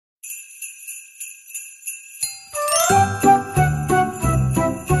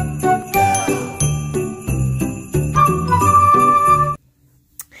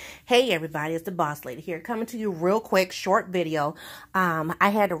Hey everybody, it's the Boss Lady here, coming to you real quick, short video. I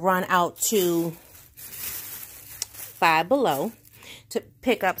had to run out to Five Below to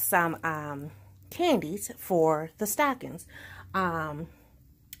pick up some candies for the stockings. My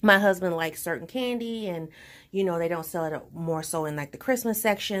husband likes certain candy, and you know they don't sell it more so in like the Christmas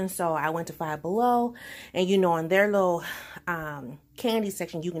section. So I went to Five Below, and you know in their little candy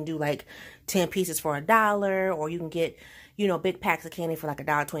section you can do like 10 pieces for $1, or you can get, you know, big packs of candy for like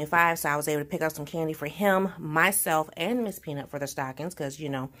 $1.25. So I was able to pick up some candy for him, myself, and Miss Peanut for the stockings, because you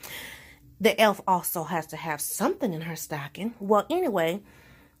know the elf also has to have something in her stocking. Well, anyway,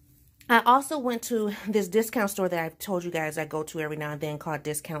 I also went to this discount store that I've told you guys I go to every now and then called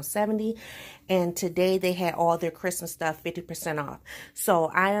Discount 70. And today they had all their Christmas stuff 50% off. So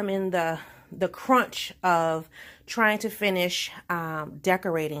I am in the crunch of trying to finish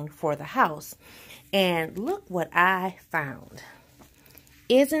decorating for the house. And look what I found.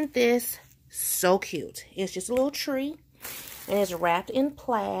 Isn't this so cute? It's just a little tree. And it's wrapped in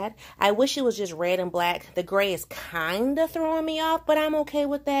plaid. I wish it was just red and black. The gray is kind of throwing me off, but I'm okay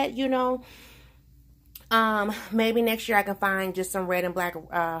with that, you know. Maybe next year I can find just some red and black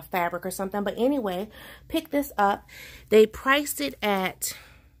fabric or something. But anyway, pick this up. They priced it at,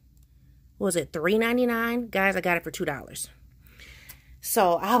 what was it, $3.99? Guys, I got it for $2.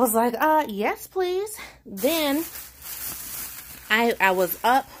 So I was like, yes, please. Then I was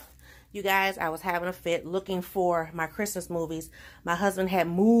up. You guys, I was having a fit looking for my Christmas movies. My husband had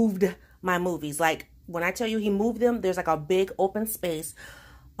moved my movies. Like, when I tell you he moved them, there's like a big open space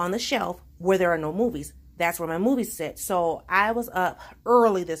on the shelf where there are no movies. That's where my movies sit. So I was up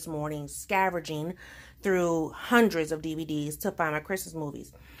early this morning scavenging through hundreds of DVDs to find my Christmas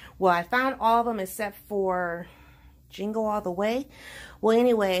movies. Well, I found all of them except for Jingle All the Way. Well,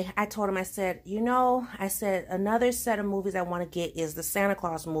 anyway, I told him, I said, you know, I said, another set of movies I want to get is the Santa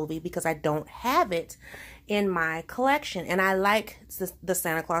Claus movie, because I don't have it in my collection. And I like the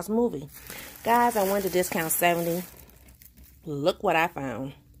Santa Claus movie. Guys, I went to Discount 70. Look what I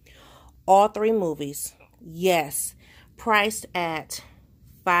found. All 3 movies. Yes. Priced at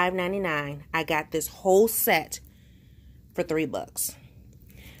 $5.99. I got this whole set for $3.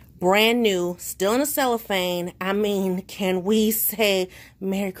 Brand new, still in a cellophane. I mean, can we say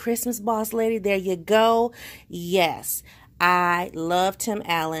Merry Christmas, Boss Lady? There you go. Yes, I love Tim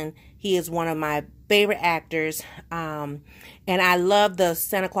Allen. He is one of my favorite actors. And I love the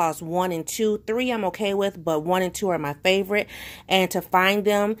Santa Claus 1 and 2. 3 I'm okay with, but 1 and 2 are my favorite. And to find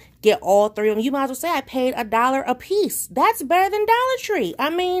them, get all 3 of them, you might as well say I paid $1 a piece. That's better than Dollar Tree. I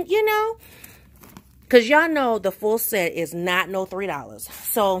mean, you know. Because y'all know the full set is not no $3.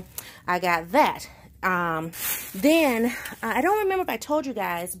 So I got that. Then, I don't remember if I told you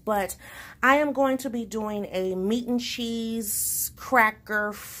guys, but I am going to be doing a meat and cheese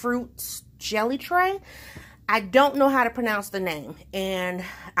cracker fruit jelly tray. I don't know how to pronounce the name, and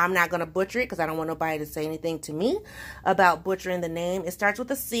I'm not going to butcher it because I don't want nobody to say anything to me about butchering the name. It starts with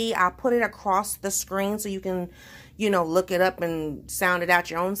a C. I'll put it across the screen so you can, you know, look it up and sound it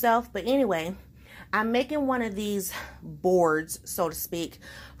out your own self. But anyway, I'm making one of these boards, so to speak,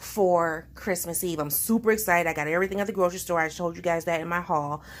 for Christmas Eve. I'm super excited. I got everything at the grocery store. I told you guys that in my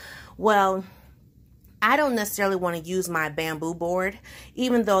haul. Well, I don't necessarily want to use my bamboo board,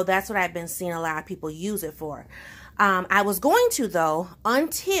 even though that's what I've been seeing a lot of people use it for. I was going to, though,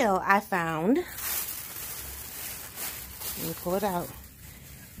 until I found, let me pull it out,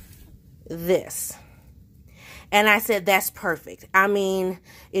 this. And I said, that's perfect. I mean,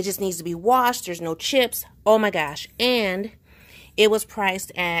 it just needs to be washed. There's no chips. Oh my gosh. And it was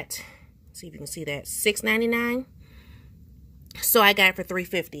priced at, let's see if you can see that, $6.99. So I got it for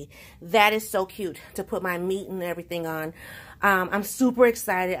 $3.50. That is so cute to put my meat and everything on. I'm super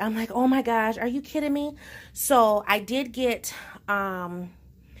excited. I'm like, oh my gosh, are you kidding me? So I did get one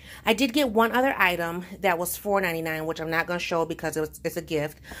other item that was $4.99, which I'm not going to show because it's a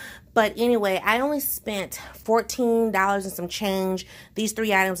gift. But anyway, I only spent $14 and some change. These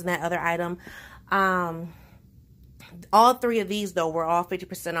 3 items and that other item. All 3 of these, though, were all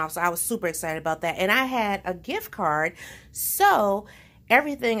 50% off. So I was super excited about that. And I had a gift card. So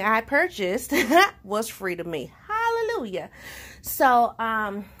everything I purchased was free to me. Hallelujah. So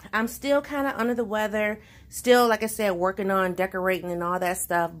I'm still kind of under the weather. Still, like I said, working on decorating and all that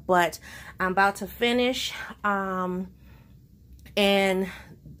stuff. But I'm about to finish. And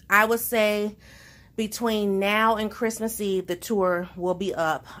I would say between now and Christmas Eve, the tour will be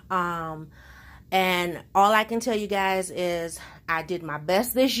up. And all I can tell you guys is I did my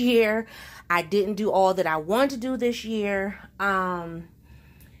best this year. I didn't do all that I wanted to do this year.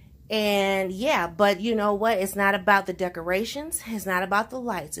 And yeah, but you know what? It's not about the decorations. It's not about the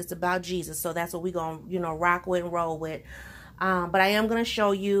lights. It's about Jesus. So that's what we're going to, you know, rock with and roll with. But I am going to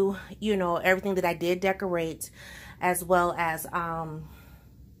show you, you know, everything that I did decorate, as well as,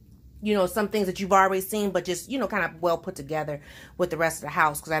 you know, some things that you've already seen, but just, you know, kind of well put together with the rest of the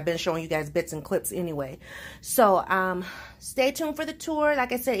house, because I've been showing you guys bits and clips anyway. So stay tuned for the tour.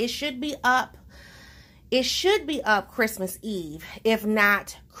 Like I said, it should be up. It should be up Christmas Eve, if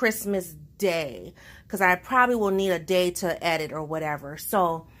not Christmas Day, because I probably will need a day to edit or whatever.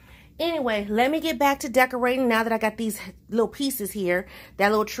 So anyway, let me get back to decorating now that I got these little pieces here. That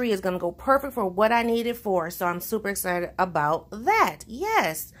little tree is going to go perfect for what I need it for. So I'm super excited about that.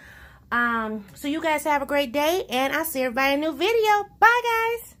 Yes. So you guys have a great day, and I'll see everybody in a new video. Bye,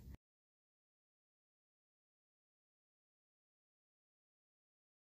 guys.